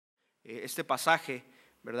este pasaje,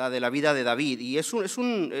 ¿verdad?, de la vida de David, y es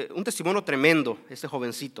un testimonio tremendo este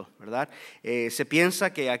jovencito, ¿verdad? Se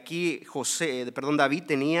piensa que aquí David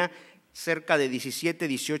tenía cerca de 17,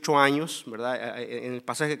 18 años, ¿verdad?, en el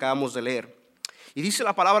pasaje que acabamos de leer. Y dice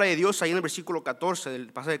la palabra de Dios ahí en el versículo 14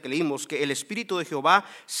 del pasaje que leímos, que el espíritu de Jehová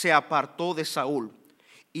se apartó de Saúl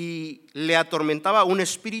y le atormentaba un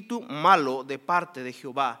espíritu malo de parte de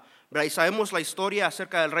Jehová. Y sabemos la historia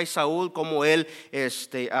acerca del rey Saúl, cómo él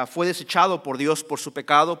fue desechado por Dios por su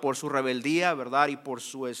pecado, por su rebeldía, ¿verdad?, y por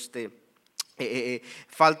su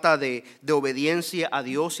falta de obediencia a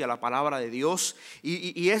Dios y a la palabra de Dios,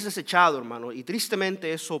 y es desechado, hermano. Y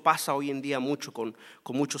tristemente eso pasa hoy en día mucho con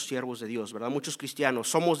muchos siervos de Dios, ¿verdad? Muchos cristianos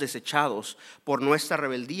somos desechados por nuestra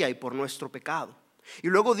rebeldía y por nuestro pecado. Y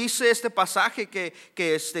luego dice este pasaje que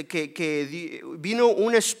vino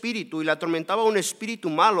un espíritu y le atormentaba un espíritu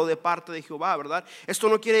malo de parte de Jehová, ¿verdad? Esto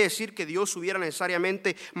no quiere decir que Dios hubiera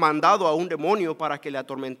necesariamente mandado a un demonio para que le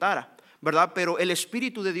atormentara, ¿verdad? Pero el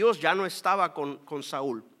espíritu de Dios ya no estaba con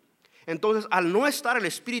Saúl. Entonces, al no estar el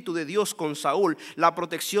espíritu de Dios con Saúl, la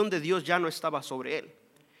protección de Dios ya no estaba sobre él.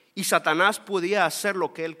 Y Satanás podía hacer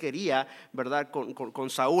lo que él quería, ¿verdad?, con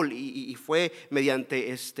Saúl, y fue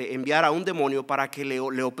mediante enviar a un demonio para que le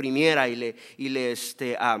oprimiera y le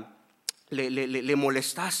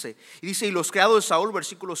molestase. Y dice, y los criados de Saúl,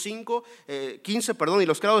 versículo 15, y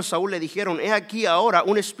los criados de Saúl le dijeron: he aquí ahora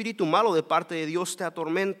un espíritu malo de parte de Dios te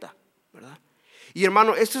atormenta, ¿verdad? Y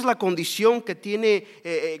hermano, esta es la condición que tiene,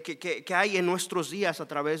 que hay en nuestros días a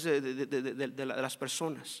través de las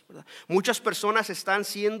personas, ¿verdad? Muchas personas están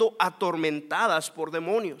siendo atormentadas por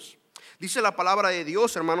demonios. Dice la palabra de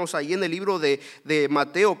Dios, hermanos, ahí en el libro de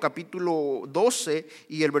Mateo capítulo 12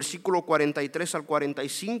 y el versículo 43 al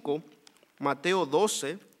 45, Mateo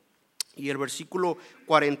 12 y el versículo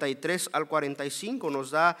 43 al 45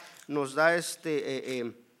 nos da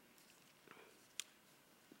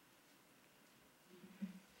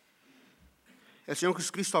el Señor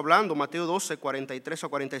Jesucristo hablando. Mateo 12, 43 a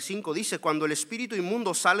 45 dice: cuando el espíritu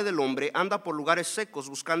inmundo sale del hombre, anda por lugares secos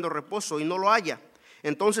buscando reposo y no lo halla.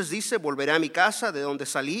 Entonces dice: volveré a mi casa de donde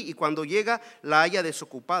salí, y cuando llega la halla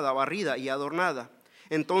desocupada, barrida y adornada.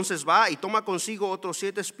 Entonces va y toma consigo otros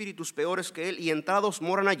 7 espíritus peores que él, y entrados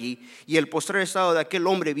moran allí, y el postrer estado de aquel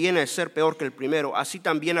hombre viene a ser peor que el primero. Así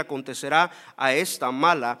también acontecerá a esta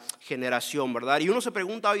mala generación, ¿verdad? Y uno se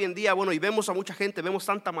pregunta hoy en día, bueno, y vemos a mucha gente, vemos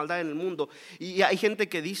tanta maldad en el mundo, y hay gente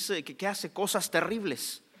que dice que hace cosas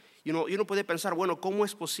terribles. Y uno puede pensar, bueno, ¿cómo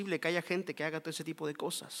es posible que haya gente que haga todo ese tipo de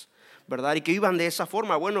cosas, ¿verdad? Y que vivan de esa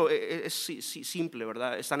forma. Bueno, es simple,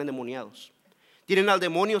 ¿verdad? Están endemoniados. Tienen al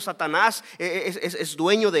demonio. Satanás es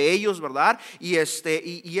dueño de ellos, ¿verdad? Y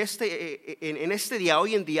en este día,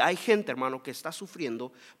 hoy en día, hay gente, hermano, que está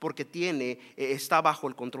sufriendo porque está bajo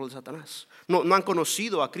el control de Satanás. No han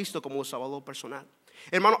conocido a Cristo como Salvador personal.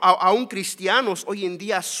 Hermano, aún cristianos hoy en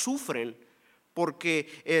día sufren porque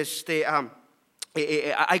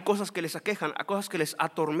hay cosas que les aquejan, hay cosas que les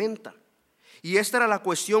atormentan. Y esta era la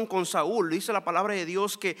cuestión con Saúl. Dice la palabra de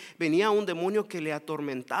Dios que venía un demonio que le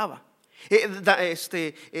atormentaba.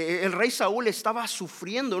 El rey Saúl estaba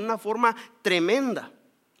sufriendo de una forma tremenda,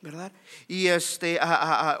 ¿verdad? Y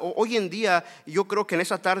hoy en día yo creo que en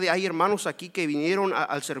esa tarde hay hermanos aquí que vinieron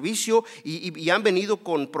al servicio y han venido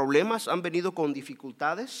con problemas, han venido con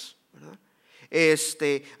dificultades, ¿verdad?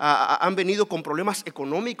 Han venido con problemas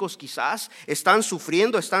económicos, quizás están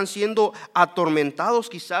sufriendo, están siendo atormentados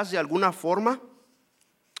quizás de alguna forma.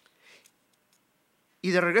 Y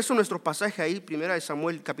de regreso a nuestro pasaje ahí, 1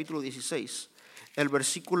 Samuel capítulo 16, el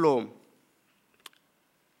versículo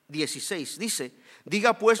 16 dice: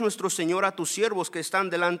 diga pues nuestro Señor a tus siervos que están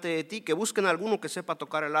delante de ti, que busquen a alguno que sepa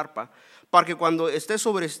tocar el arpa, para que cuando esté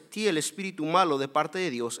sobre ti el espíritu malo de parte de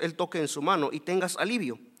Dios, él toque en su mano y tengas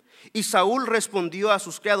alivio. Y Saúl respondió a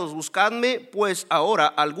sus criados: buscadme pues ahora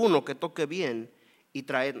alguno que toque bien y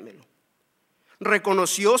traédmelo.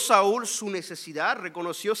 Reconoció Saúl su necesidad,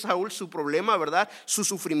 reconoció Saúl su problema, ¿verdad? Su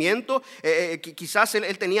sufrimiento. Quizás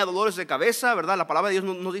él tenía dolores de cabeza, ¿verdad? La palabra de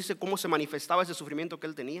Dios no dice cómo se manifestaba ese sufrimiento que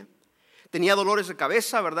él tenía. Tenía dolores de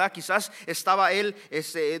cabeza, ¿verdad? Quizás estaba él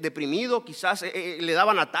deprimido, quizás le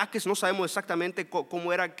daban ataques. No sabemos exactamente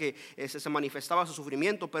cómo era que se manifestaba su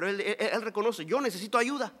sufrimiento, pero él reconoce: yo necesito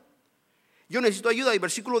ayuda. Yo necesito ayuda. Y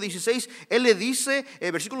versículo 16, él le dice,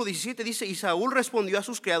 versículo 17 dice: y Saúl respondió a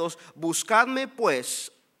sus criados: buscadme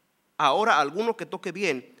pues ahora alguno que toque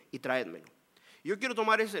bien y traédmelo. Yo quiero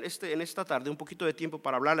tomar en esta tarde un poquito de tiempo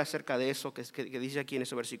para hablarle acerca de eso que dice aquí en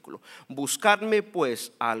ese versículo. Buscadme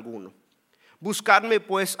pues a alguno. Buscadme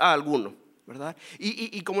pues a alguno, ¿verdad?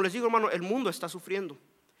 Y como les digo, hermano, el mundo está sufriendo.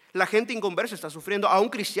 La gente inconversa está sufriendo. Aún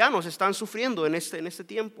cristianos están sufriendo en este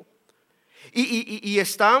tiempo, Y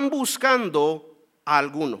están buscando a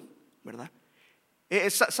alguno, ¿verdad?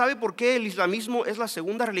 ¿Sabe por qué el islamismo es la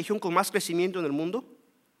segunda religión con más crecimiento en el mundo?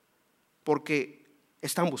 Porque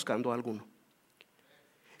están buscando a alguno.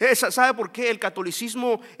 ¿Sabe por qué el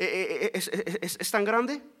catolicismo es tan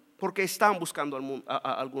grande? Porque están buscando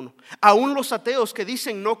a alguno. Aún los ateos que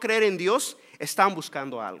dicen no creer en Dios están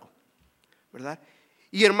buscando algo, ¿verdad?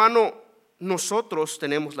 Y hermano, nosotros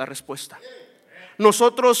tenemos la respuesta.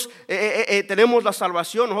 Nosotros tenemos la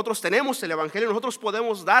salvación, nosotros tenemos el evangelio, nosotros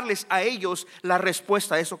podemos darles a ellos la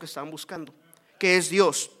respuesta a eso que están buscando, que es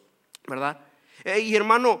Dios, ¿verdad? Y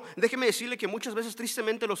hermano, déjeme decirle que muchas veces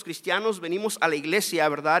tristemente los cristianos venimos a la iglesia,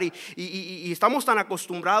 ¿verdad? Y estamos tan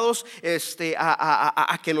acostumbrados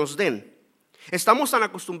a que nos den. Estamos tan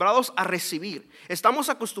acostumbrados a recibir. Estamos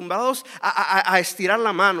acostumbrados a estirar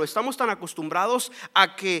la mano. Estamos tan acostumbrados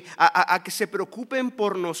a que se preocupen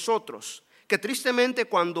por nosotros, que tristemente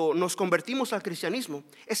cuando nos convertimos al cristianismo,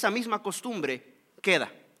 esa misma costumbre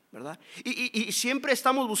queda, ¿verdad? Y siempre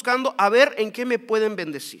estamos buscando a ver en qué me pueden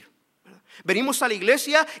bendecir. Venimos a la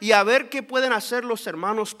iglesia y a ver qué pueden hacer los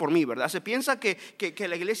hermanos por mí, ¿verdad? Se piensa que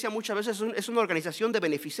la iglesia muchas veces es una organización de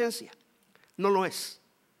beneficencia. No lo es,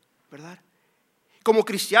 ¿verdad? Como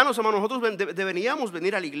cristianos, hermanos, nosotros deberíamos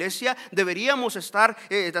venir a la iglesia, deberíamos estar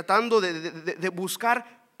tratando de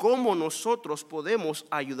buscar cómo nosotros podemos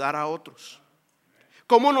ayudar a otros.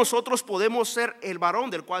 Cómo nosotros podemos ser el varón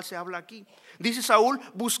del cual se habla aquí. Dice Saúl,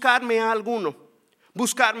 buscarme a alguno.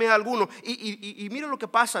 Buscarme a alguno. Y mira lo que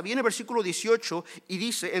pasa. Viene el versículo 18 y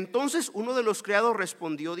dice: entonces uno de los criados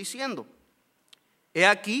respondió diciendo: he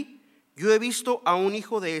aquí, yo he visto a un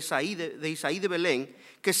hijo de Isaí de Belén,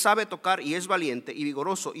 que sabe tocar y es valiente y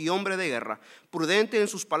vigoroso y hombre de guerra, prudente en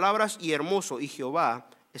sus palabras y hermoso, y Jehová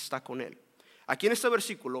está con él. Aquí en este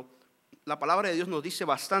versículo la palabra de Dios nos dice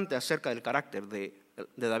bastante acerca del carácter de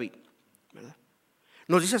David, ¿verdad?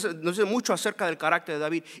 Nos dice mucho acerca del carácter de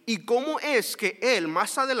David y cómo es que él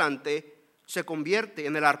más adelante se convierte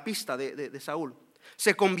en el arpista de Saúl.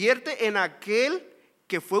 Se convierte en aquel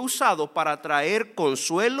que fue usado para traer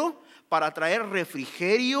consuelo, para traer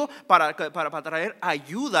refrigerio, para traer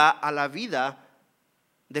ayuda a la vida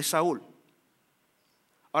de Saúl.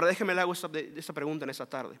 Ahora déjeme le hago esta pregunta en esta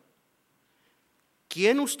tarde.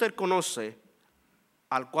 ¿Quién usted conoce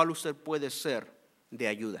al cual usted puede ser de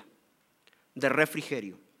ayuda, de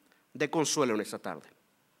refrigerio, de consuelo en esta tarde?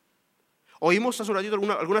 Oímos hace un ratito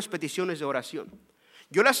algunas peticiones de oración.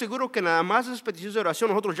 Yo le aseguro que nada más de esas peticiones de oración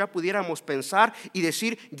nosotros ya pudiéramos pensar y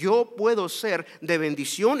decir: yo puedo ser de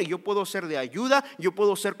bendición y yo puedo ser de ayuda, yo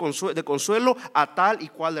puedo ser de consuelo a tal y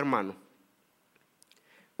cual hermano.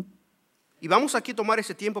 Y vamos aquí a tomar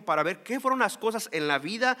ese tiempo para ver qué fueron las cosas en la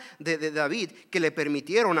vida de David que le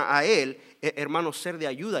permitieron a él, hermanos, ser de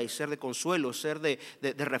ayuda y ser de consuelo, ser de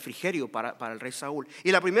refrigerio para el rey Saúl.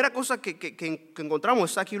 Y la primera cosa que encontramos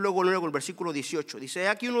está aquí luego el versículo 18. Dice: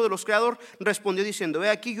 aquí uno de los criados respondió diciendo: he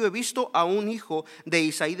aquí, yo he visto a un hijo de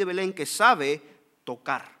Isaí de Belén que sabe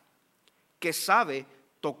tocar,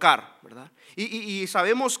 ¿verdad? Y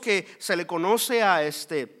sabemos que se le conoce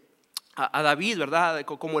a David, ¿verdad?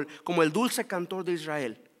 Como el dulce cantor de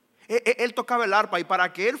Israel. Él tocaba el arpa, y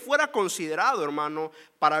para que él fuera considerado, hermano,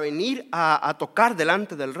 para venir a tocar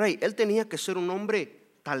delante del rey, él tenía que ser un hombre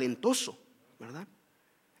talentoso, ¿verdad?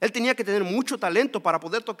 Él tenía que tener mucho talento para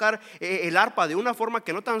poder tocar el arpa de una forma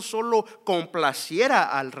que no tan solo complaciera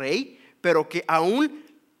al rey, pero que aún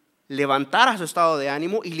levantara su estado de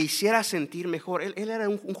ánimo y le hiciera sentir mejor. Él era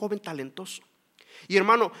un joven talentoso. Y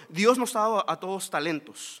hermano, Dios nos ha dado a todos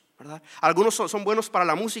talentos, ¿verdad? Algunos son buenos para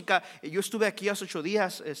la música. Yo estuve aquí hace 8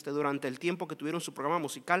 días durante el tiempo que tuvieron su programa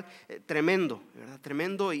musical. Tremendo, ¿verdad?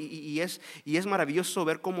 Tremendo, y es maravilloso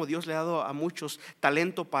ver cómo Dios le ha dado a muchos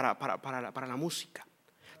talento para la música,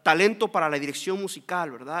 talento para la dirección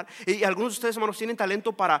musical, ¿verdad? Y algunos de ustedes, hermanos, tienen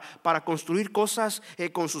talento para construir cosas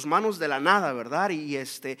con sus manos de la nada, ¿verdad?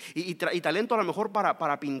 Y talento a lo mejor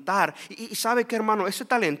para pintar. Y sabe que, hermano, ese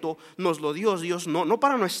talento nos lo dio Dios no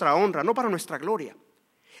para nuestra honra, no para nuestra gloria.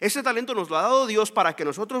 Ese talento nos lo ha dado Dios para que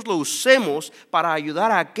nosotros lo usemos para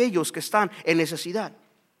ayudar a aquellos que están en necesidad,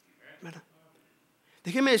 ¿verdad?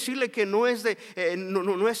 Déjeme decirle que no es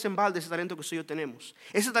en balde ese talento que usted y yo tenemos.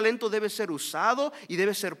 Ese talento debe ser usado y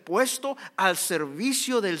debe ser puesto al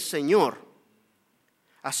servicio del Señor.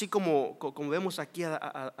 Así como vemos aquí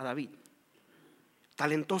a David.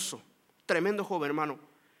 Talentoso, tremendo joven, hermano.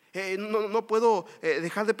 No puedo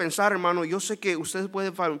dejar de pensar, hermano. Yo sé que ustedes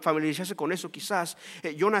pueden familiarizarse con eso quizás.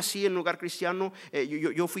 Yo nací en un hogar cristiano.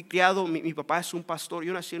 Yo fui criado, mi papá es un pastor.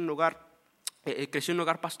 Yo nací en un hogar, crecí en un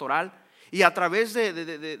hogar pastoral. Y a través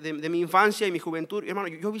de mi infancia y mi juventud, hermano,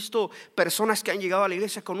 yo he visto personas que han llegado a la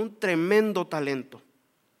iglesia con un tremendo talento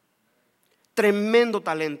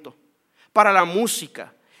para la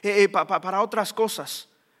música, para otras cosas,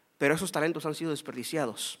 pero esos talentos han sido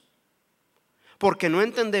desperdiciados porque no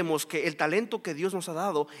entendemos que el talento que Dios nos ha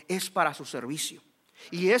dado es para su servicio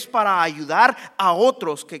y es para ayudar a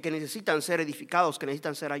otros que necesitan ser edificados, que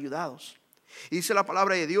necesitan ser ayudados. Y dice la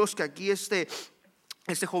palabra de Dios que aquí este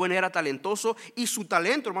joven era talentoso y su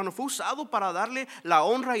talento, hermano, fue usado para darle la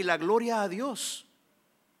honra y la gloria a Dios.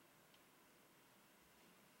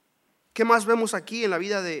 ¿Qué más vemos aquí en la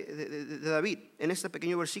vida de David? En este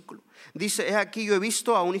pequeño versículo dice: he aquí, yo he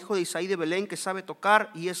visto a un hijo de Isaí de Belén que sabe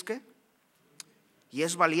tocar y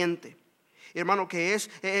es valiente. Hermano, que es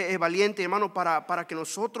valiente, hermano, para que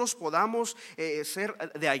nosotros podamos ser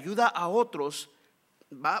de ayuda a otros,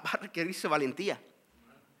 va a requerirse valentía.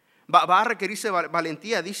 Va a requerirse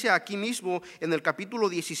valentía. Dice aquí mismo en el capítulo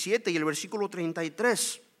 17 y el versículo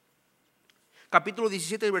 33. Capítulo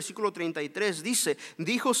 17 y versículo 33 dice: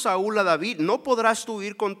 dijo Saúl a David: no podrás tú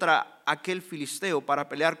ir contra aquel filisteo para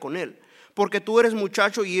pelear con él, porque tú eres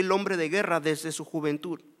muchacho y él hombre de guerra desde su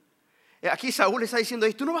juventud. Aquí Saúl está diciendo: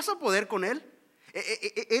 tú no vas a poder con él.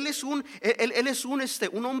 Él es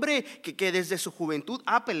un hombre que desde su juventud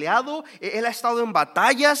ha peleado, él ha estado en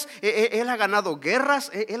batallas, él ha ganado guerras,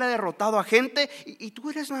 él ha derrotado a gente, y tú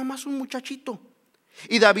eres nada más un muchachito.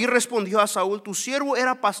 Y David respondió a Saúl: tu siervo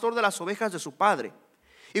era pastor de las ovejas de su padre,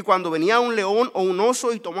 y cuando venía un león o un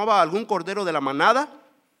oso y tomaba algún cordero de la manada.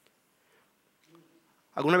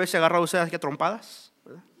 ¿Alguna vez se agarró usted aquí a trompadas?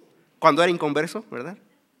 ¿Verdad? Cuando era inconverso, ¿verdad?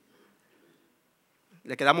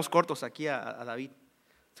 Le quedamos cortos aquí a David.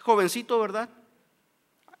 Jovencito, ¿verdad?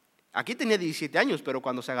 Aquí tenía 17 años, pero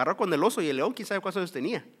cuando se agarró con el oso y el león, quién sabe cuántos años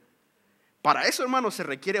tenía. Para eso, hermano, se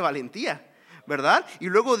requiere valentía, ¿verdad? Y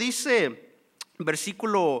luego dice,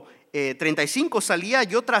 versículo 35: salía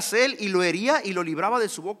yo tras él y lo hería y lo libraba de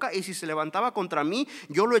su boca, y si se levantaba contra mí,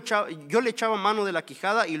 yo le echaba mano de la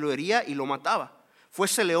quijada y lo hería y lo mataba.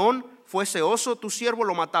 Fuese león, fuese oso, tu siervo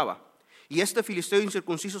lo mataba. Y este filisteo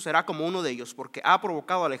incircunciso será como uno de ellos, porque ha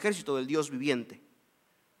provocado al ejército del Dios viviente.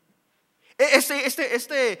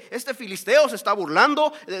 Este filisteo se está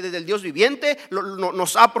burlando del Dios viviente,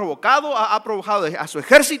 nos ha provocado a su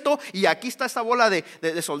ejército, y aquí está esta bola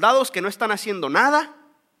de soldados que no están haciendo nada.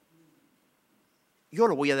 Yo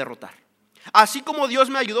lo voy a derrotar. Así como Dios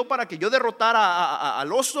me ayudó para que yo derrotara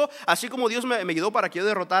al oso, así como Dios me ayudó para que yo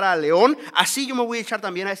derrotara al león, así yo me voy a echar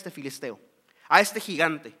también a este filisteo, a este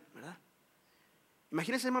gigante.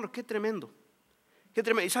 Imagínense, hermano, qué tremendo.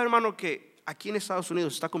 Y sabe, hermano, que aquí en Estados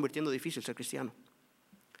Unidos se está convirtiendo difícil ser cristiano.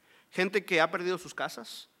 Gente que ha perdido sus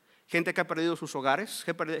casas, gente que ha perdido sus hogares,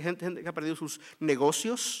 gente que ha perdido sus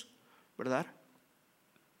negocios, ¿verdad?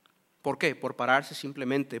 ¿Por qué? Por pararse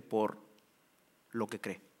simplemente por lo que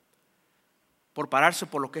cree, por pararse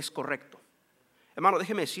por lo que es correcto. Hermano,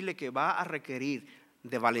 déjeme decirle que va a requerir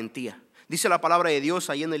de valentía. Dice la palabra de Dios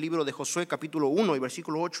ahí en el libro de Josué, capítulo 1 y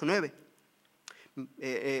versículo 8 y 9.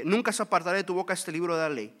 Nunca se apartará de tu boca este libro de la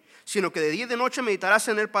ley, sino que de día y de noche meditarás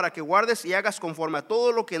en él, para que guardes y hagas conforme a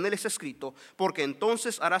todo lo que en él está escrito, porque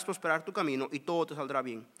entonces harás prosperar tu camino y todo te saldrá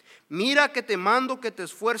bien. Mira que te mando que te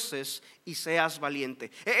esfuerces y seas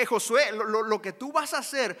valiente. Josué, lo que tú vas a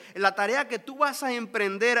hacer, la tarea que tú vas a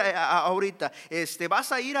emprender ahorita,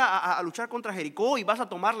 vas a ir a luchar contra Jericó y vas a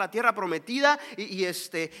tomar la tierra prometida, y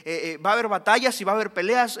va a haber batallas y va a haber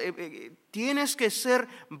peleas. Tienes que ser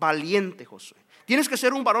valiente, Josué. Tienes que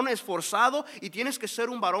ser un varón esforzado y tienes que ser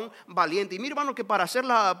un varón valiente. Y mira, hermano, que para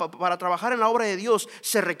trabajar en la obra de Dios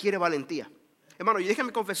se requiere valentía. Hermano, y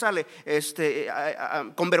déjeme confesarle,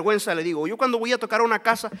 con vergüenza le digo, yo cuando voy a tocar una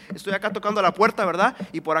casa, estoy acá tocando la puerta, ¿verdad?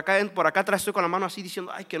 Y por acá atrás estoy con la mano así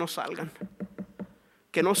diciendo: ay, que no salgan,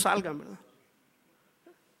 ¿verdad?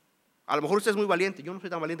 A lo mejor usted es muy valiente, yo no soy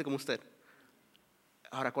tan valiente como usted.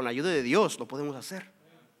 Ahora, con la ayuda de Dios lo podemos hacer,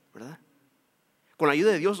 ¿verdad? Con la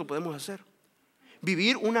ayuda de Dios lo podemos hacer.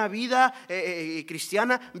 Vivir una vida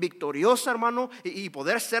cristiana victoriosa, hermano, y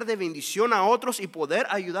poder ser de bendición a otros y poder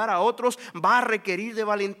ayudar a otros, va a requerir de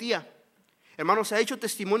valentía. Hermano, se ha hecho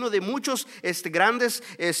testimonio de muchos grandes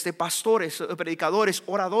pastores, predicadores,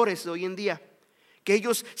 oradores de hoy en día, que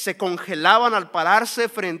ellos se congelaban al pararse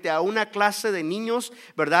frente a una clase de niños,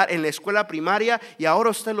 ¿verdad?, en la escuela primaria, y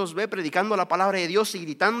ahora usted los ve predicando la palabra de Dios y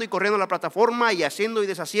gritando y corriendo a la plataforma y haciendo y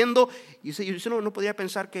deshaciendo, y usted no podría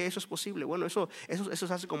pensar que eso es posible. Bueno, eso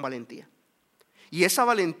se hace con valentía. Y esa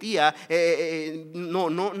valentía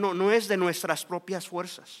no es de nuestras propias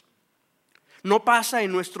fuerzas, no pasa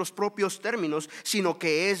en nuestros propios términos, sino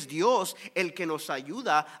que es Dios el que nos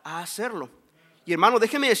ayuda a hacerlo. Y hermano,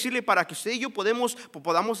 déjeme decirle, para que usted y yo podamos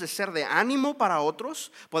ser de ánimo para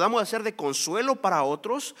otros, podamos ser de consuelo para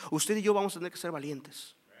otros, usted y yo vamos a tener que ser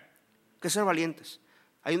valientes. Que ser valientes.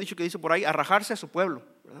 Hay un dicho que dice por ahí, arrajarse a su pueblo,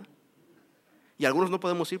 ¿verdad? Y algunos no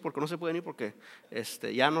podemos ir porque no se pueden ir porque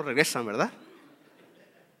ya no regresan, ¿verdad?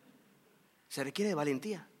 Se requiere de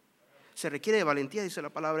valentía. Se requiere de valentía, dice la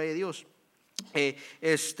palabra de Dios.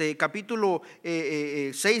 Capítulo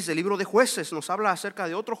 6 del libro de Jueces nos habla acerca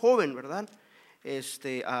de otro joven, ¿verdad?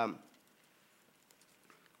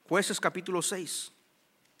 Jueces capítulo 6,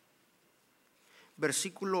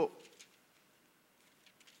 versículo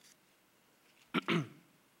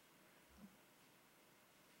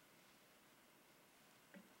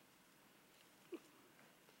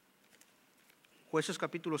Jueces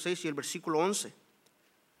capítulo 6 y el versículo 11.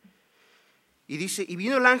 Y dice, y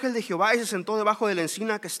vino el ángel de Jehová y se sentó debajo de la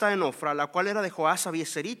encina que está en Ofra, la cual era de Joás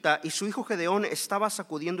Abieserita, y su hijo Gedeón estaba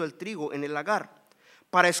sacudiendo el trigo en el lagar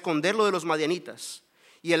para esconderlo de los madianitas.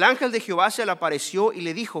 Y el ángel de Jehová se le apareció y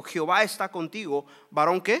le dijo, Jehová está contigo,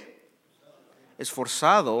 varón ¿qué?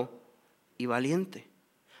 Esforzado y valiente.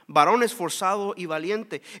 Varón esforzado y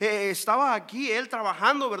valiente. Estaba aquí él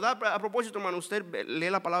trabajando, ¿verdad? A propósito, hermano, usted lee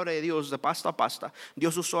la palabra de Dios de pasta a pasta.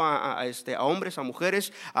 Dios usó a hombres, a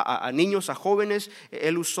mujeres, a niños, a jóvenes.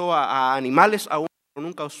 Él usó a animales, aún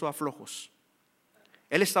nunca usó a flojos.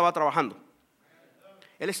 Él estaba trabajando.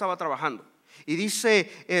 Él estaba trabajando. Y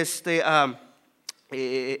dice,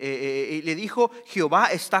 le dijo,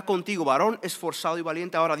 Jehová está contigo, varón esforzado y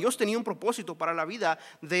valiente. Ahora, Dios tenía un propósito para la vida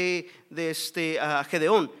de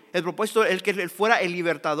Gedeón. El propósito es que él fuera el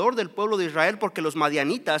libertador del pueblo de Israel, porque los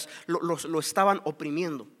madianitas lo estaban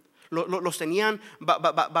oprimiendo, los tenían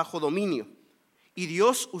bajo dominio. Y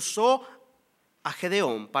Dios usó a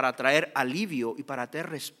Gedeón para traer alivio y para traer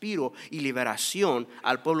respiro y liberación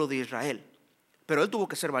al pueblo de Israel. Pero él tuvo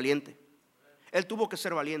que ser valiente. Él tuvo que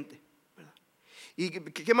ser valiente. ¿Y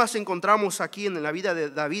qué más encontramos aquí en la vida de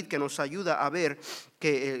David que nos ayuda a ver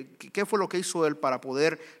qué fue lo que hizo él para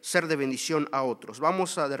poder ser de bendición a otros?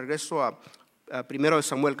 Vamos de regreso a 1 de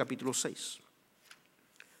Samuel capítulo 6.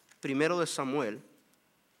 1 de Samuel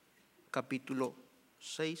capítulo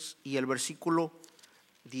 6 y el versículo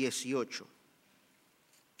 18.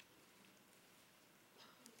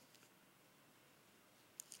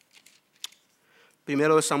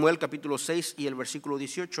 Primero de Samuel capítulo 6 y el versículo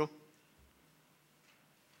 18.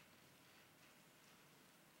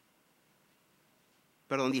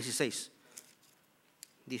 Perdón, 16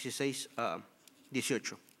 a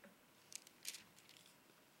 18.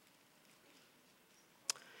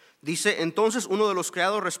 Dice, entonces uno de los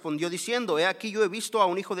criados respondió diciendo, he aquí yo he visto a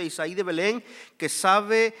un hijo de Isaí de Belén que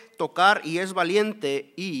sabe tocar y es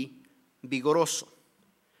valiente y vigoroso.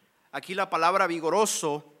 Aquí la palabra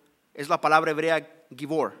vigoroso es la palabra hebrea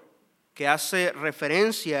gibor, que hace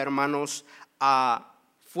referencia, hermanos, a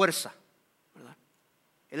fuerza, ¿verdad?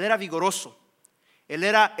 Él era vigoroso. Él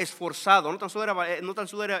era esforzado, no tan solo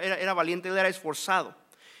era valiente, él era esforzado.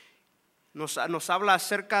 Nos habla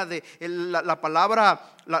acerca de la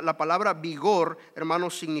palabra vigor,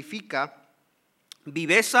 hermanos, significa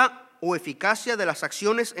viveza o eficacia de las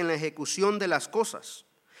acciones en la ejecución de las cosas.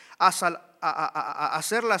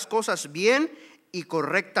 Hacer las cosas bien y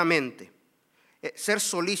correctamente. Ser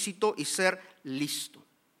solícito y ser listo.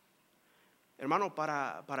 Hermano,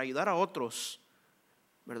 para ayudar a otros,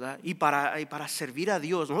 ¿verdad? Y para servir a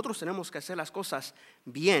Dios, nosotros tenemos que hacer las cosas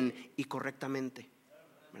bien y correctamente,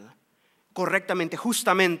 ¿verdad? Correctamente,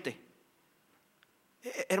 justamente.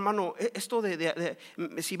 Hermano, esto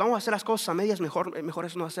si vamos a hacer las cosas a medias, mejor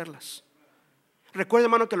es no hacerlas. Recuerde,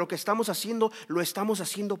 hermano, que lo que estamos haciendo, lo estamos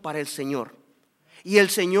haciendo para el Señor. Y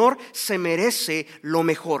el Señor se merece lo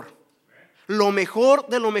mejor. Lo mejor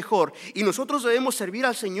de lo mejor. Y nosotros debemos servir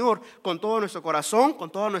al Señor con todo nuestro corazón,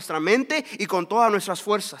 con toda nuestra mente y con todas nuestras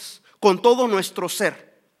fuerzas, con todo nuestro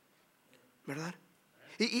ser, ¿verdad?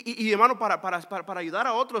 Y hermano, para ayudar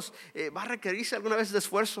a otros va a requerirse alguna vez de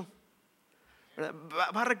esfuerzo, ¿verdad?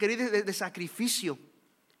 Va a requerir de sacrificio.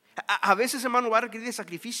 A veces, hermano, va a requerir de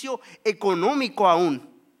sacrificio económico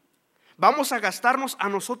aún. Vamos a gastarnos a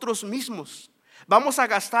nosotros mismos. Vamos a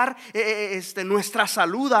gastar nuestra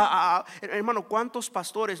salud. Hermano, ¿cuántos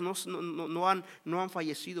pastores no han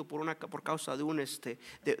fallecido por causa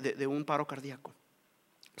de un paro cardíaco?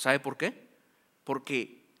 ¿Sabe por qué?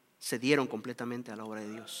 Porque se dieron completamente a la obra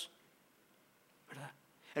de Dios, ¿verdad?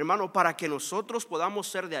 Hermano, para que nosotros podamos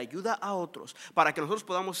ser de ayuda a otros, para que nosotros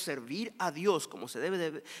podamos servir a Dios como se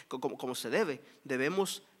debe,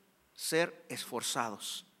 debemos ser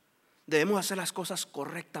esforzados. Debemos hacer las cosas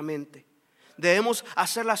correctamente. Debemos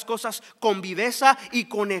hacer las cosas con viveza y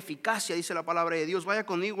con eficacia, dice la palabra de Dios. Vaya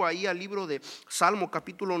conmigo ahí al libro de Salmo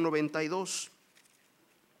capítulo 92.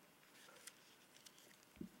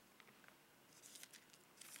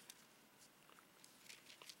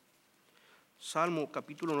 Salmo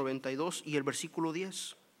capítulo 92 y el versículo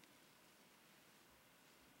 10.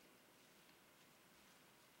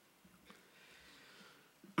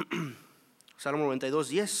 Salmo 92,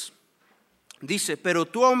 10. Dice: pero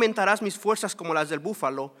tú aumentarás mis fuerzas como las del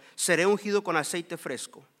búfalo, seré ungido con aceite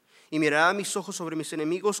fresco. Y mirará mis ojos sobre mis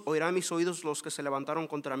enemigos, oirán mis oídos los que se levantaron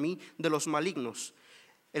contra mí de los malignos.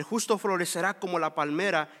 El justo florecerá como la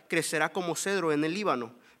palmera, crecerá como cedro en el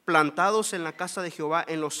Líbano. Plantados en la casa de Jehová,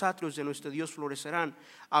 en los atrios de nuestro Dios florecerán.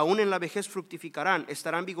 Aún en la vejez fructificarán,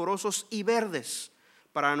 estarán vigorosos y verdes,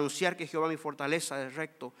 para anunciar que Jehová mi fortaleza es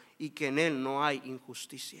recto y que en él no hay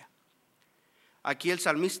injusticia. Aquí el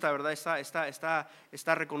salmista, ¿verdad?,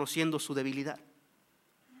 está reconociendo su debilidad,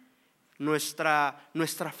 nuestra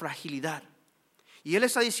fragilidad. Y él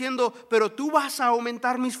está diciendo: pero tú vas a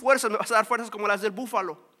aumentar mis fuerzas, me vas a dar fuerzas como las del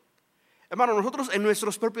búfalo. Hermano, nosotros en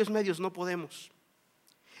nuestros propios medios no podemos.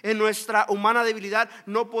 En nuestra humana debilidad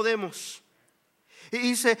no podemos. Y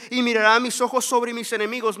dice: y mirará mis ojos sobre mis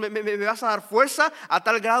enemigos. Me vas a dar fuerza a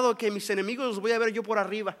tal grado que mis enemigos los voy a ver yo por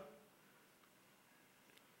arriba.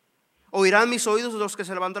 Oirán mis oídos los que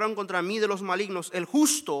se levantaron contra mí de los malignos. El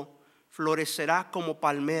justo florecerá como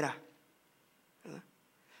palmera. ¿Verdad?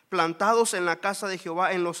 Plantados en la casa de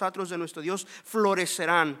Jehová, en los atrios de nuestro Dios,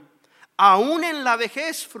 florecerán. Aún en la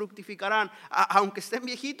vejez fructificarán. Aunque estén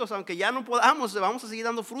viejitos, aunque ya no podamos, vamos a seguir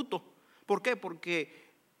dando fruto. ¿Por qué?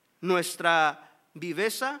 Porque nuestra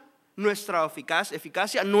viveza, nuestra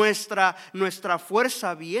eficacia, nuestra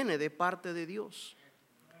fuerza viene de parte de Dios.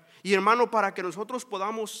 Y hermano, para que nosotros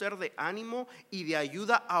podamos ser de ánimo y de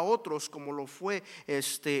ayuda a otros, como lo fue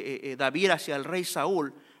David hacia el rey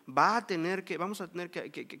Saúl, vamos a tener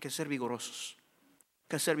que ser vigorosos.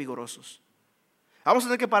 Vamos a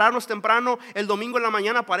tener que pararnos temprano el domingo en la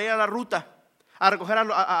mañana para ir a la ruta, a recoger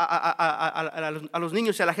a los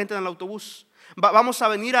niños y a la gente en el autobús. Vamos a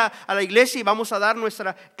venir a la iglesia y vamos a dar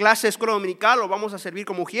nuestra clase de escuela dominical, o vamos a servir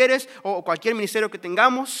como mujeres o cualquier ministerio que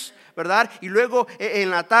tengamos, ¿verdad? Y luego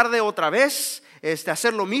en la tarde otra vez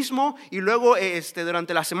hacer lo mismo, y luego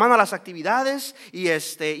durante la semana las actividades, y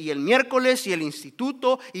el miércoles y el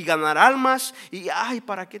instituto, y ganar almas. Y ay,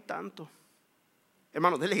 ¿para qué tanto?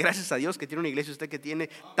 Hermano, dele gracias a Dios que tiene una iglesia usted que tiene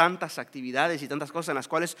tantas actividades y tantas cosas en las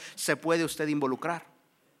cuales se puede usted involucrar.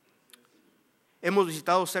 Hemos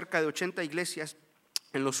visitado cerca de 80 iglesias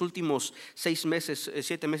en los últimos 7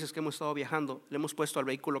 meses que hemos estado viajando. Le hemos puesto al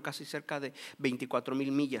vehículo casi cerca de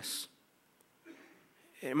 24,000 millas.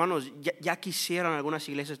 Hermanos, ya quisieran algunas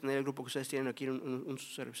iglesias tener el grupo que ustedes tienen aquí, un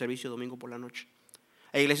servicio domingo por la noche.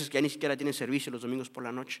 Hay iglesias que ya ni siquiera tienen servicio los domingos por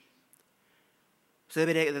la noche. Usted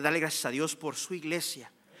debería darle gracias a Dios por su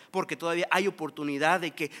iglesia, porque todavía hay oportunidad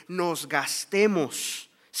de que nos gastemos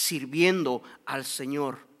sirviendo al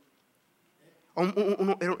Señor.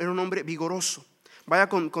 Era un hombre vigoroso. Vaya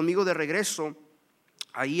conmigo de regreso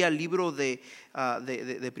ahí al libro de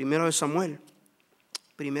Primero de Samuel.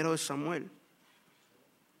 Primero de Samuel.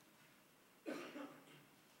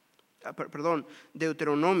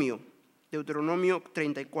 Deuteronomio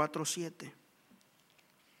 34:7.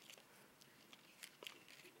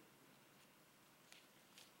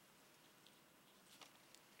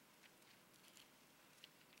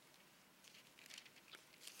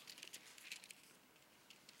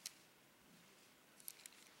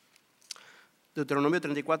 Deuteronomio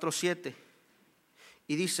 34:7.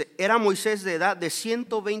 Y dice: era Moisés de edad de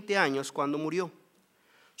 120 años cuando murió.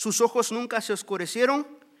 Sus ojos nunca se oscurecieron,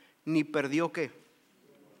 ni perdió ¿qué?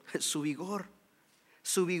 Su vigor.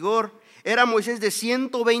 Era Moisés de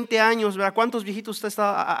 120 años, ¿verdad? ¿Cuántos viejitos usted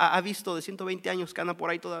ha visto de 120 años que andan por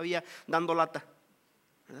ahí todavía dando lata?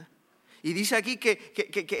 ¿Verdad? Y dice aquí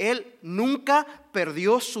que él nunca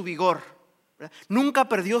perdió su vigor, ¿verdad? Nunca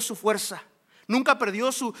perdió su fuerza. Nunca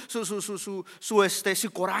perdió su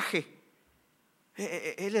coraje.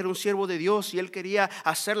 Él era un siervo de Dios y él quería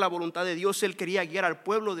hacer la voluntad de Dios. Él quería guiar al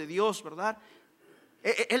pueblo de Dios, ¿verdad?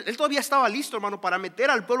 Él todavía estaba listo, hermano, para meter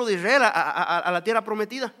al pueblo de Israel a la tierra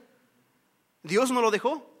prometida. Dios no lo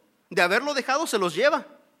dejó. De haberlo dejado, se los lleva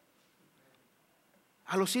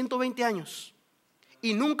a los 120 años.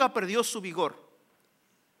 Y nunca perdió su vigor.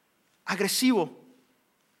 Agresivo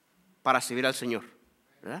para servir al Señor,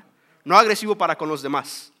 ¿verdad? No agresivo para con los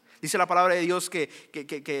demás. Dice la palabra de Dios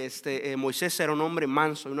que Moisés era un hombre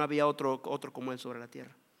manso y no había otro como él sobre la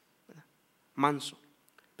tierra, ¿verdad? Manso.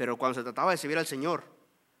 Pero cuando se trataba de servir al Señor,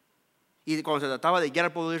 Y cuando se trataba de guiar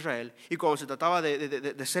al pueblo de Israel, y cuando se trataba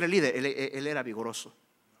de ser el líder, él era vigoroso.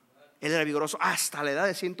 Él era vigoroso hasta la edad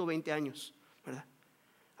de 120 años, ¿verdad?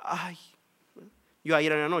 Ay, yo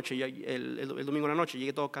ayer en la noche, el domingo en la noche,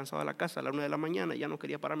 llegué todo cansado a la casa a la 1 de la mañana y ya no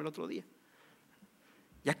quería pararme el otro día.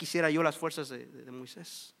 Ya quisiera yo las fuerzas de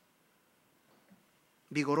Moisés.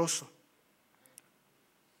 Vigoroso.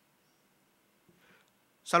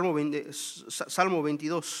 Salmo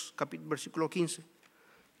 22, versículo 15.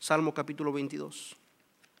 Salmo capítulo 22.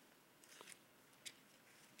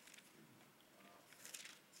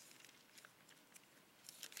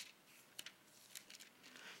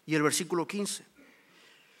 Y el versículo 15.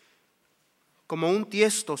 Como un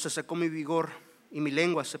tiesto se secó mi vigor y mi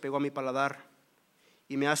lengua se pegó a mi paladar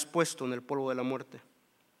y me has puesto en el polvo de la muerte.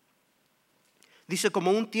 Dice,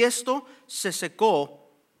 como un tiesto se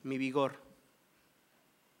secó mi vigor.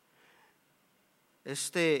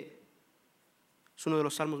 Este es uno de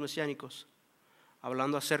los salmos mesiánicos,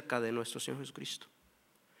 hablando acerca de nuestro Señor Jesucristo,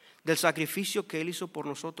 del sacrificio que Él hizo por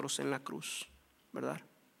nosotros en la cruz, ¿verdad?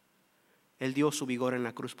 Él dio su vigor en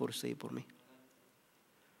la cruz por usted y por mí.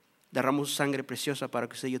 Derramó su sangre preciosa para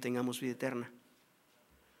que usted y yo tengamos vida eterna.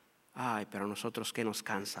 Ay, pero a nosotros qué nos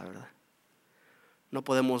cansa, ¿verdad? No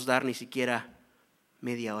podemos dar ni siquiera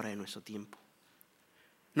media hora de nuestro tiempo.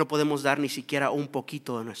 No podemos dar ni siquiera un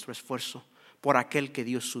poquito de nuestro esfuerzo por aquel que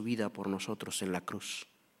dio su vida por nosotros en la cruz.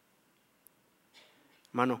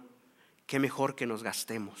 Hermano, qué mejor que nos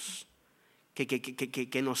gastemos,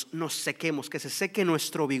 que nos sequemos, que se seque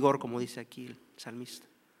nuestro vigor, como dice aquí el salmista,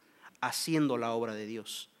 haciendo la obra de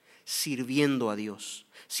Dios, sirviendo a Dios,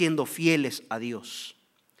 siendo fieles a Dios,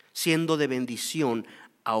 siendo de bendición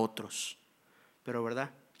a otros. Pero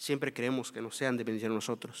 ¿verdad? Siempre queremos que nos sean de bendición a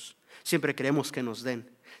nosotros. Siempre queremos que nos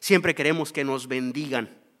den. Siempre queremos que nos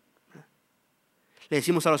bendigan. Le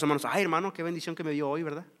decimos a los hermanos, ay hermano, qué bendición que me dio hoy,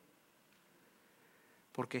 ¿verdad?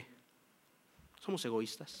 ¿Por qué? Somos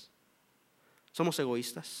egoístas. Somos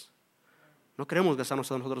egoístas. No queremos gastarnos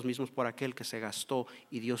a nosotros mismos por aquel que se gastó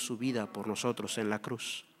y dio su vida por nosotros en la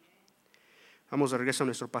cruz. Vamos de regreso a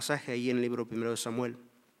nuestro pasaje ahí en el libro 1 de Samuel.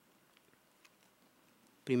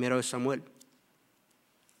 1 de Samuel,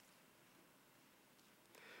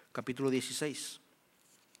 capítulo 16.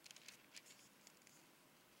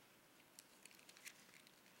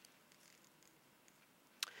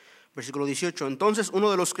 Versículo 18. Entonces uno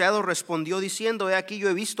de los criados respondió diciendo, he aquí yo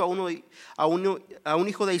he visto a un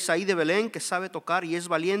hijo de Isaí de Belén que sabe tocar y es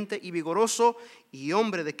valiente y vigoroso y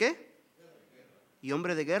hombre de ¿qué? Y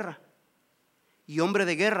hombre de guerra. Y hombre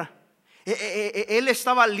de guerra. Él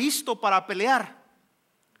estaba listo para pelear.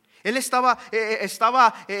 Él estaba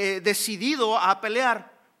decidido a pelear.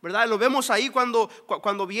 ¿Verdad? Lo vemos ahí cuando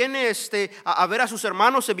viene a ver a sus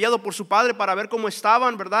hermanos enviado por su padre para ver cómo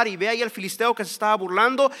estaban, ¿verdad? Y ve ahí al filisteo que se estaba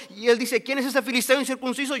burlando y él dice, ¿quién es ese filisteo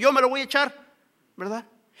incircunciso? Yo me lo voy a echar, ¿verdad?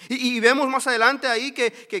 Y vemos más adelante ahí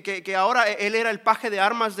que ahora él era el paje de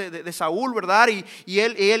armas de Saúl, ¿verdad? Y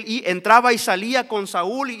él entraba y salía con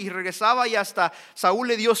Saúl y regresaba y hasta Saúl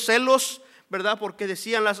le dio celos, ¿verdad? Porque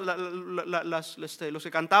decían los que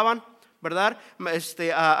cantaban, ¿verdad?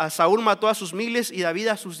 A Saúl mató a sus 1000 y David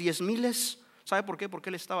a sus 10,000. ¿Sabe por qué? Porque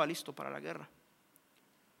él estaba listo para la guerra.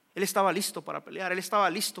 Él estaba listo para pelear. Él estaba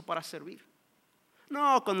listo para servir.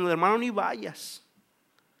 No, con el hermano ni vayas.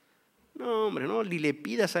 No, hombre, no, ni le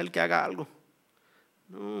pidas a él que haga algo.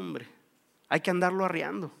 No, hombre, hay que andarlo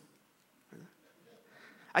arreando, ¿verdad?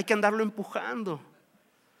 Hay que andarlo empujando.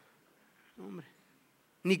 No, hombre,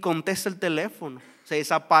 ni contesta el teléfono. Se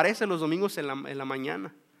desaparece los domingos en la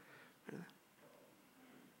mañana.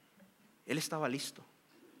 Él estaba listo.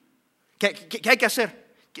 ¿Qué hay que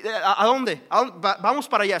hacer? ¿A dónde? Vamos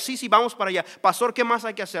para allá. Sí, vamos para allá. Pastor, ¿qué más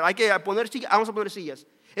hay que hacer? Hay que poner sillas. Vamos a poner sillas.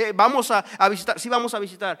 Vamos a visitar. Sí, vamos a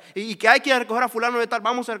visitar. Y que hay que recoger a fulano de tal.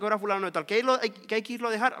 Vamos a recoger a fulano de tal. Que hay que irlo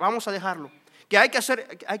a dejar. Vamos a dejarlo. Que hay que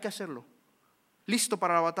hacer. Hay que hacerlo. Listo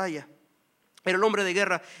para la batalla. Era el hombre de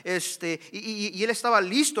guerra. Y él estaba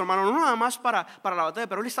listo, hermano. No nada más para la batalla,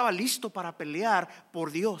 pero él estaba listo para pelear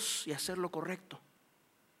por Dios y hacer lo correcto.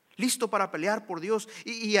 Listo para pelear por Dios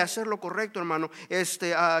y hacer lo correcto, hermano.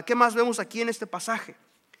 ¿Qué más vemos aquí en este pasaje?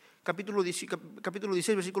 Capítulo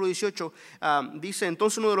 16, versículo 18. Dice,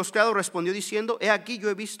 entonces uno de los criados respondió diciendo, he aquí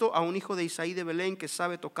yo he visto a un hijo de Isaí de Belén que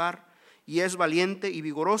sabe tocar y es valiente y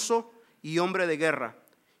vigoroso y hombre de guerra.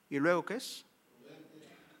 ¿Y luego qué es?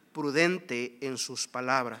 Prudente en sus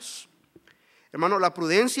palabras. Hermano, la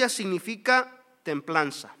prudencia significa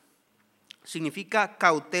templanza, significa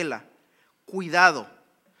cautela, cuidado,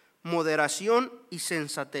 moderación y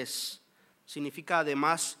sensatez. Significa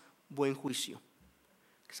además buen juicio.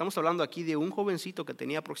 Estamos hablando aquí de un jovencito que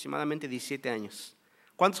tenía aproximadamente 17 años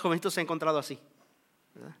 ¿Cuántos jovencitos se han encontrado así?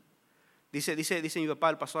 ¿Verdad? Dice mi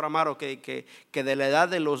papá, el pastor Amaro, que de la edad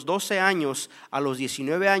de los 12 años a los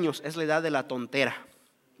 19 años es la edad de la tontera,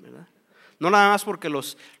 ¿verdad? No nada más porque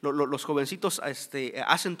los jovencitos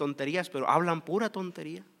hacen tonterías, pero hablan pura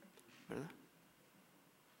tontería, ¿verdad?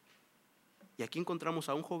 Y aquí encontramos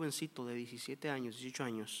a un jovencito de 17 años, 18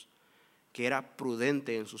 años, que era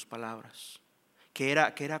prudente en sus palabras, que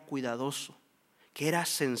era cuidadoso, que era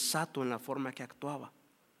sensato en la forma que actuaba.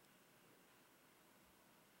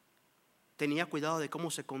 Tenía cuidado de cómo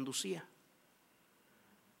se conducía,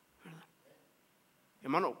 ¿verdad?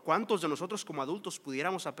 Hermano, ¿cuántos de nosotros como adultos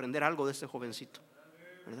pudiéramos aprender algo de este jovencito?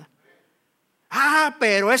 ¿Verdad?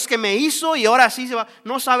 Pero es que me hizo y ahora sí se va.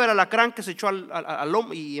 No sabe el alacrán que se echó al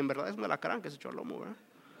lomo. Y en verdad es un alacrán que se echó al lomo, ¿verdad?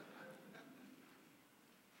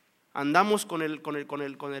 Andamos con el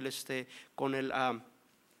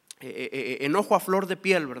enojo a flor de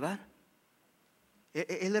piel, ¿verdad?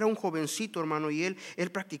 Él era un jovencito, hermano, y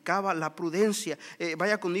él practicaba la prudencia.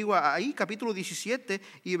 Vaya conmigo ahí, capítulo 17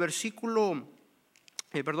 y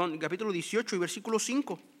capítulo 18 y versículo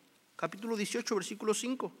 5. Capítulo 18, versículo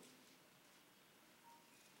 5.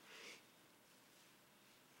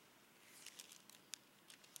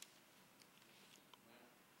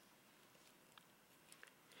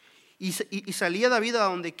 Y salía David a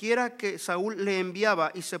donde quiera que Saúl le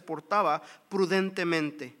enviaba y se portaba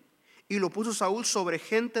prudentemente. Y lo puso Saúl sobre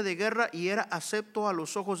gente de guerra y era acepto a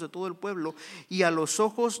los ojos de todo el pueblo y a los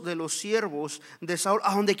ojos de los siervos de Saúl.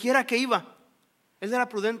 A donde quiera que iba, él era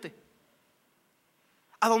prudente.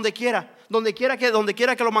 A donde quiera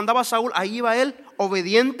que lo mandaba Saúl, ahí iba él,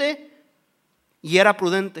 obediente y era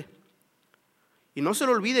prudente. Y no se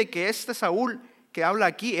le olvide que este Saúl que habla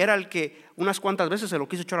aquí era el que unas cuantas veces se lo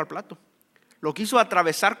quiso echar al plato, lo quiso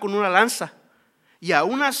atravesar con una lanza, y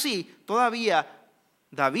aún así todavía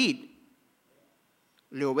David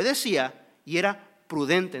le obedecía y era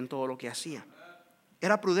prudente en todo lo que hacía.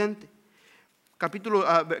 Era prudente. Capítulo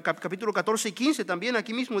 14 y 15 también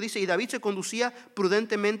aquí mismo dice: y David se conducía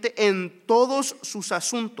prudentemente en todos sus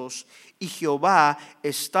asuntos y Jehová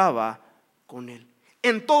estaba con él.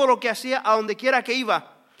 En todo lo que hacía, a donde quiera que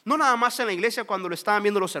iba. No nada más en la iglesia cuando lo estaban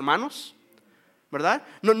viendo los hermanos, ¿verdad?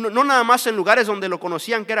 No nada más en lugares donde lo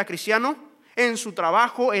conocían que era cristiano. En su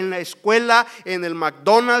trabajo, en la escuela, en el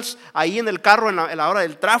McDonald's, ahí en el carro, en la hora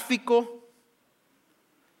del tráfico.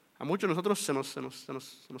 A muchos de nosotros se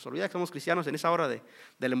nos olvida que somos cristianos en esa hora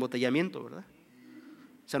del embotellamiento, ¿verdad?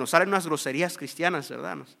 Se nos salen unas groserías cristianas,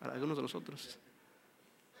 ¿verdad? A algunos de nosotros.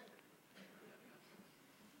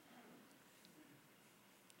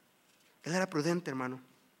 Él era prudente, hermano.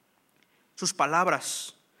 Sus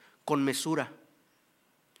palabras con mesura.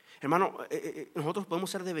 Hermano, nosotros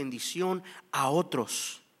podemos ser de bendición a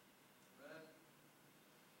otros,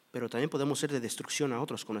 pero también podemos ser de destrucción a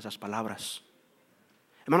otros con esas palabras.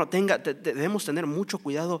 Hermano, debemos tener mucho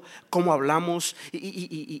cuidado cómo hablamos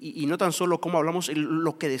y no tan solo cómo hablamos,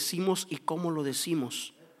 lo que decimos y cómo lo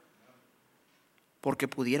decimos, porque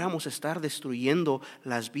pudiéramos estar destruyendo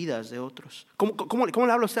las vidas de otros. ¿Cómo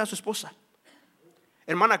le habla usted a su esposa?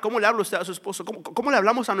 Hermana, ¿cómo le habla usted a su esposo? ¿Cómo le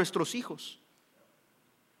hablamos a nuestros hijos?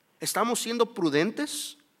 ¿Estamos siendo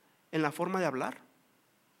prudentes en la forma de hablar?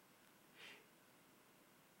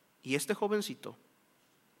 Y este jovencito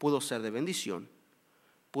pudo ser de bendición,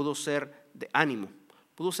 pudo ser de ánimo,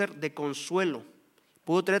 pudo ser de consuelo,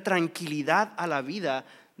 pudo traer tranquilidad a la vida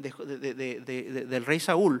del rey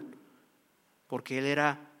Saúl, porque él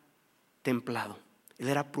era templado, él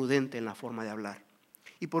era prudente en la forma de hablar.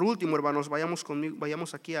 Y por último, hermanos, vayamos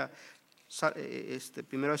aquí a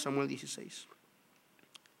 1 Samuel 16.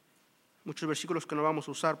 Muchos versículos que no vamos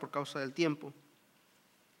a usar por causa del tiempo.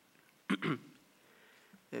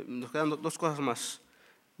 Nos quedan dos cosas más.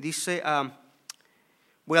 Dice,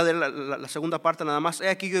 voy a leer la segunda parte nada más. He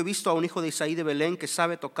aquí yo he visto a un hijo de Isaí de Belén que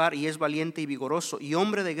sabe tocar y es valiente y vigoroso y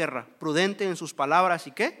hombre de guerra, prudente en sus palabras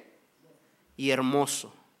y ¿qué? Y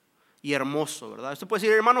hermoso. Y hermoso, ¿verdad? Usted puede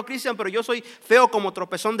decir: hermano Cristian, pero yo soy feo como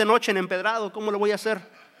tropezón de noche en empedrado, ¿cómo lo voy a hacer?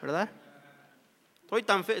 ¿Verdad?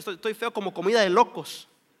 Estoy feo como comida de locos.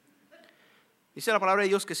 Dice la palabra de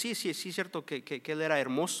Dios que sí, es cierto que él era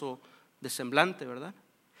hermoso de semblante, ¿verdad?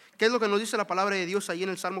 ¿Qué es lo que nos dice la palabra de Dios ahí en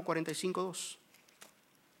el Salmo 45:2?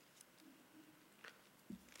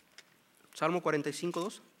 Salmo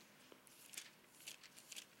 45:2.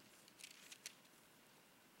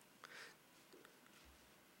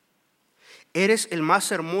 Eres el más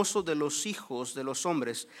hermoso de los hijos de los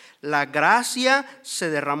hombres. La gracia se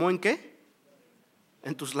derramó ¿en qué?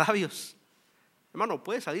 En tus labios. Hermano,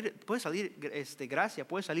 puede salir gracia,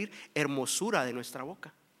 puede salir hermosura de nuestra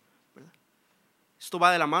boca, ¿verdad? Esto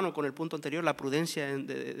va de la mano con el punto anterior, la prudencia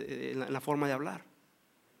en la forma de hablar.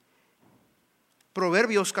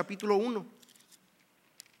 Proverbios capítulo 1.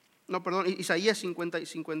 No, perdón, Isaías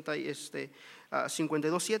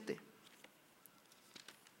 52:7.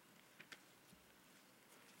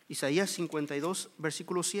 Isaías 52,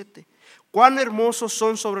 versículo 7. Cuán hermosos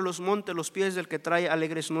son sobre los montes los pies del que trae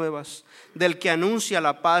alegres nuevas, del que anuncia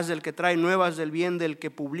la paz, del que trae nuevas del bien, del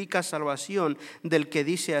que publica salvación, del que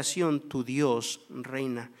dice a Sión, tu Dios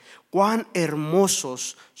reina. Cuán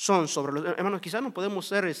hermosos son sobre los... Hermanos, quizás no podemos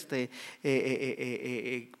ser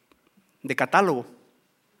de catálogo,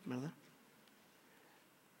 ¿verdad?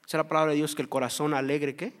 Esa es la palabra de Dios, que el corazón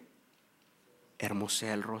alegre, ¿qué?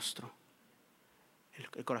 Hermosea el rostro.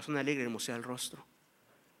 El corazón alegre hermosea el rostro.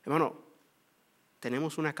 Hermano,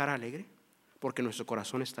 ¿tenemos una cara alegre porque nuestro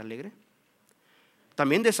corazón está alegre?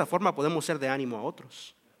 También de esa forma podemos ser de ánimo a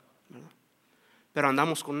otros, ¿verdad? Pero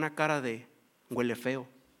andamos con una cara de huele feo,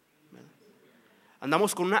 ¿verdad?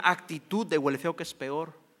 Andamos con una actitud de huele feo, que es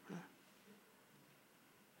peor, ¿verdad?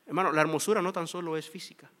 Hermano, la hermosura no tan solo es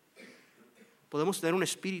física. Podemos tener un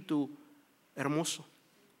espíritu hermoso,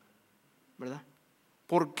 ¿verdad?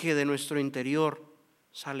 Porque de nuestro interior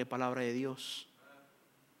sale palabra de Dios.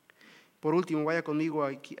 Por último, vaya conmigo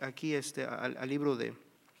aquí al libro de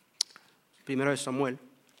 1 Samuel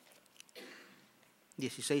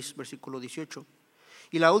 16, versículo 18.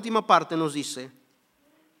 Y la última parte nos dice: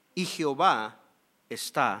 y Jehová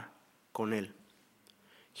está con él.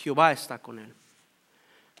 Jehová está con él.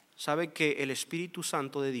 Sabe que el Espíritu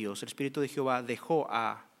Santo de Dios, el Espíritu de Jehová, dejó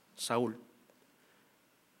a Saúl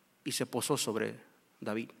y se posó sobre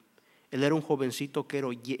David. Él era un jovencito que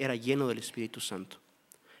era lleno del Espíritu Santo.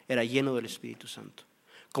 Era lleno del Espíritu Santo.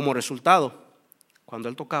 Como resultado, cuando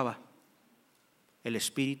él tocaba, el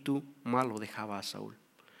espíritu malo dejaba a Saúl.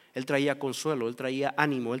 Él traía consuelo, él traía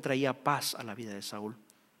ánimo, él traía paz a la vida de Saúl.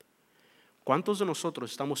 ¿Cuántos de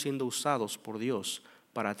nosotros estamos siendo usados por Dios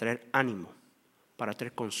para traer ánimo, para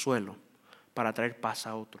traer consuelo, para traer paz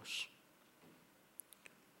a otros?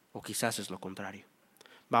 O quizás es lo contrario.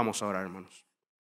 Vamos a orar, hermanos.